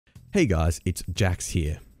Hey guys, it's Jax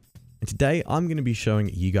here, and today I'm going to be showing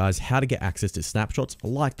you guys how to get access to snapshots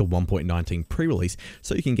like the 1.19 pre-release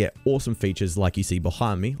so you can get awesome features like you see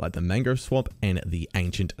behind me, like the mangrove swamp and the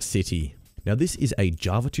ancient city. Now this is a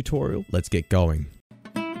Java tutorial, let's get going.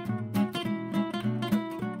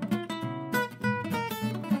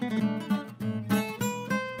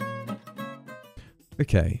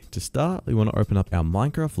 Okay, to start, we want to open up our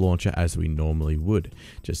Minecraft launcher as we normally would.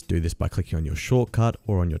 Just do this by clicking on your shortcut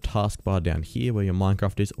or on your taskbar down here where your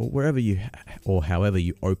Minecraft is, or wherever however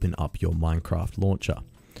you open up your Minecraft launcher.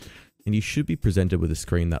 And you should be presented with a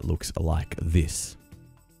screen that looks like this.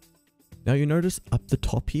 Now you notice up the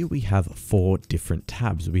top here we have 4 different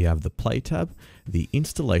tabs. We have the Play tab, the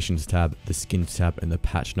Installations tab, the Skins tab, and the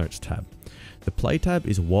Patch Notes tab. The Play tab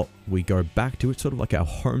is what we go back to. It's sort of like our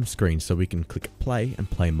home screen, so we can click play and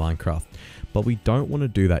play Minecraft. But we don't want to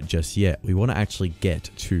do that just yet. We want to actually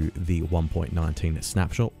get to the 1.19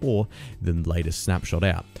 snapshot or the latest snapshot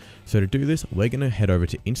out. So to do this, we're going to head over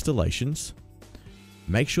to Installations.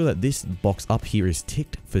 Make sure that this box up here is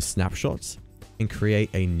ticked for snapshots and create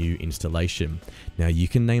a new installation. Now you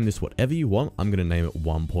can name this whatever you want. I'm going to name it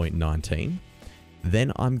 1.19.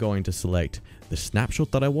 Then I'm going to select the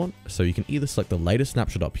snapshot that I want. So you can either select the latest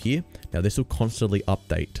snapshot up here. Now this will constantly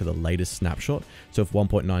update to the latest snapshot. So if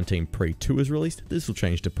 1.19 pre-2 is released, this will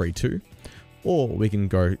change to pre-2. Or we can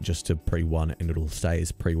go just to pre-1 and it'll stay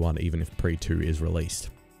as pre-1 even if pre-2 is released.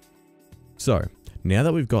 So now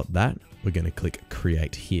that we've got that, we're going to click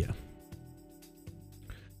create here.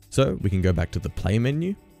 So we can go back to the play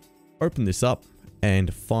menu, open this up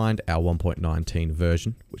and find our 1.19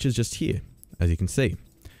 version, which is just here, as you can see.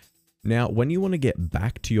 Now, when you want to get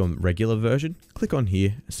back to your regular version, click on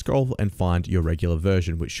here, scroll and find your regular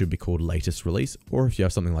version, which should be called latest release. Or if you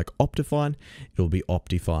have something like Optifine, it'll be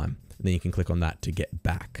Optifine. And then you can click on that to get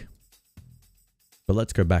back. But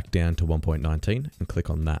let's go back down to 1.19 and click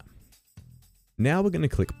on that. Now we're going to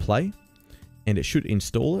click play. And it should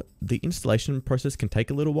install it. The installation process can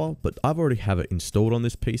take a little while, but I've already have it installed on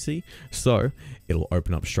this PC, so it'll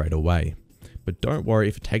open up straight away. But don't worry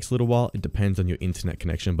if it takes a little while, it depends on your internet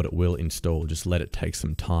connection, but it will install, just let it take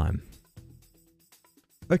some time.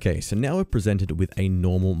 Okay, so now we're presented with a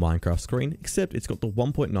normal Minecraft screen, except it's got the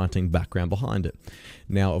 1.19 background behind it.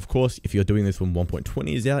 Now, of course, if you're doing this when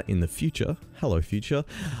 1.20 is out in the future, hello future,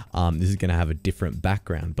 this is gonna have a different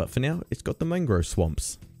background, but for now, it's got the mangrove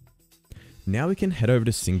swamps. Now we can head over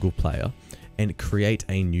to single player and create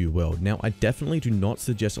a new world. Now I definitely do not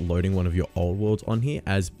suggest loading one of your old worlds on here,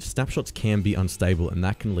 as snapshots can be unstable and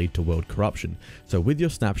that can lead to world corruption. So with your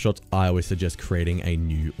snapshots, I always suggest creating a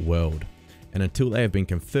new world. And until they have been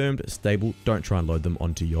confirmed stable, don't try and load them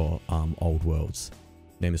onto your old worlds.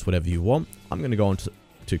 Name this whatever you want. I'm going to go on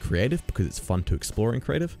to creative because it's fun to explore in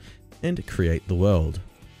creative and create the world.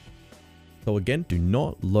 So again, do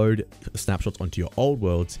not load snapshots onto your old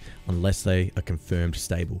worlds unless they are confirmed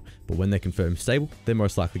stable. But when they're confirmed stable, they're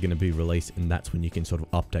most likely going to be released, and that's when you can sort of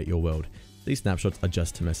update your world. These snapshots are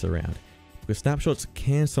just to mess around, because snapshots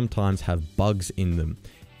can sometimes have bugs in them.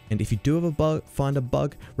 And if you do have a bug, find a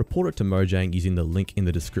bug, report it to Mojang using the link in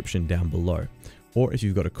the description down below. Or if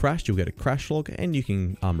you've got a crash, you'll get a crash log and you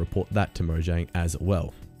can report that to Mojang as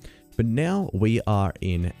well. But now we are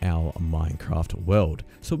in our Minecraft world,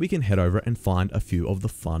 so we can head over and find a few of the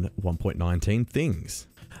fun 1.19 things.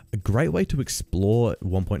 A great way to explore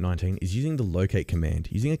 1.19 is using the locate command.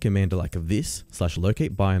 Using a command like this,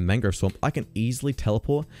 /locate biome mangrove swamp, I can easily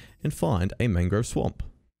teleport and find a mangrove swamp.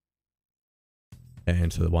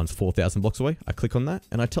 And so the one's 4,000 blocks away, I click on that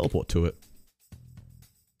and I teleport to it.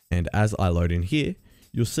 And as I load in here,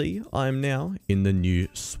 you'll see I am now in the new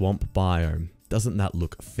swamp biome. Doesn't that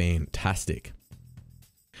look fantastic?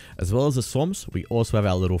 As well as the swamps, we also have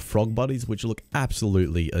our little frog buddies, which look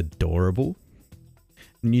absolutely adorable.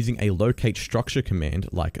 And using a locate structure command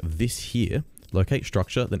like this here, locate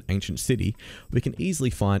structure, then ancient city, we can easily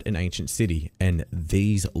find an ancient city. And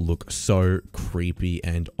these look so creepy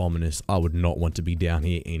and ominous. I would not want to be down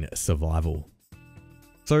here in survival.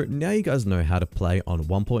 So now you guys know how to play on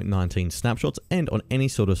 1.19 snapshots and on any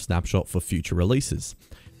sort of snapshot for future releases.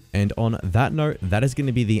 And on that note, that is going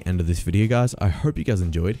to be the end of this video, guys. I hope you guys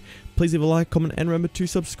enjoyed. Please leave a like, comment, and remember to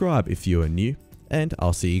subscribe if you are new. And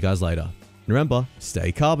I'll see you guys later. And remember,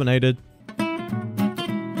 stay carbonated.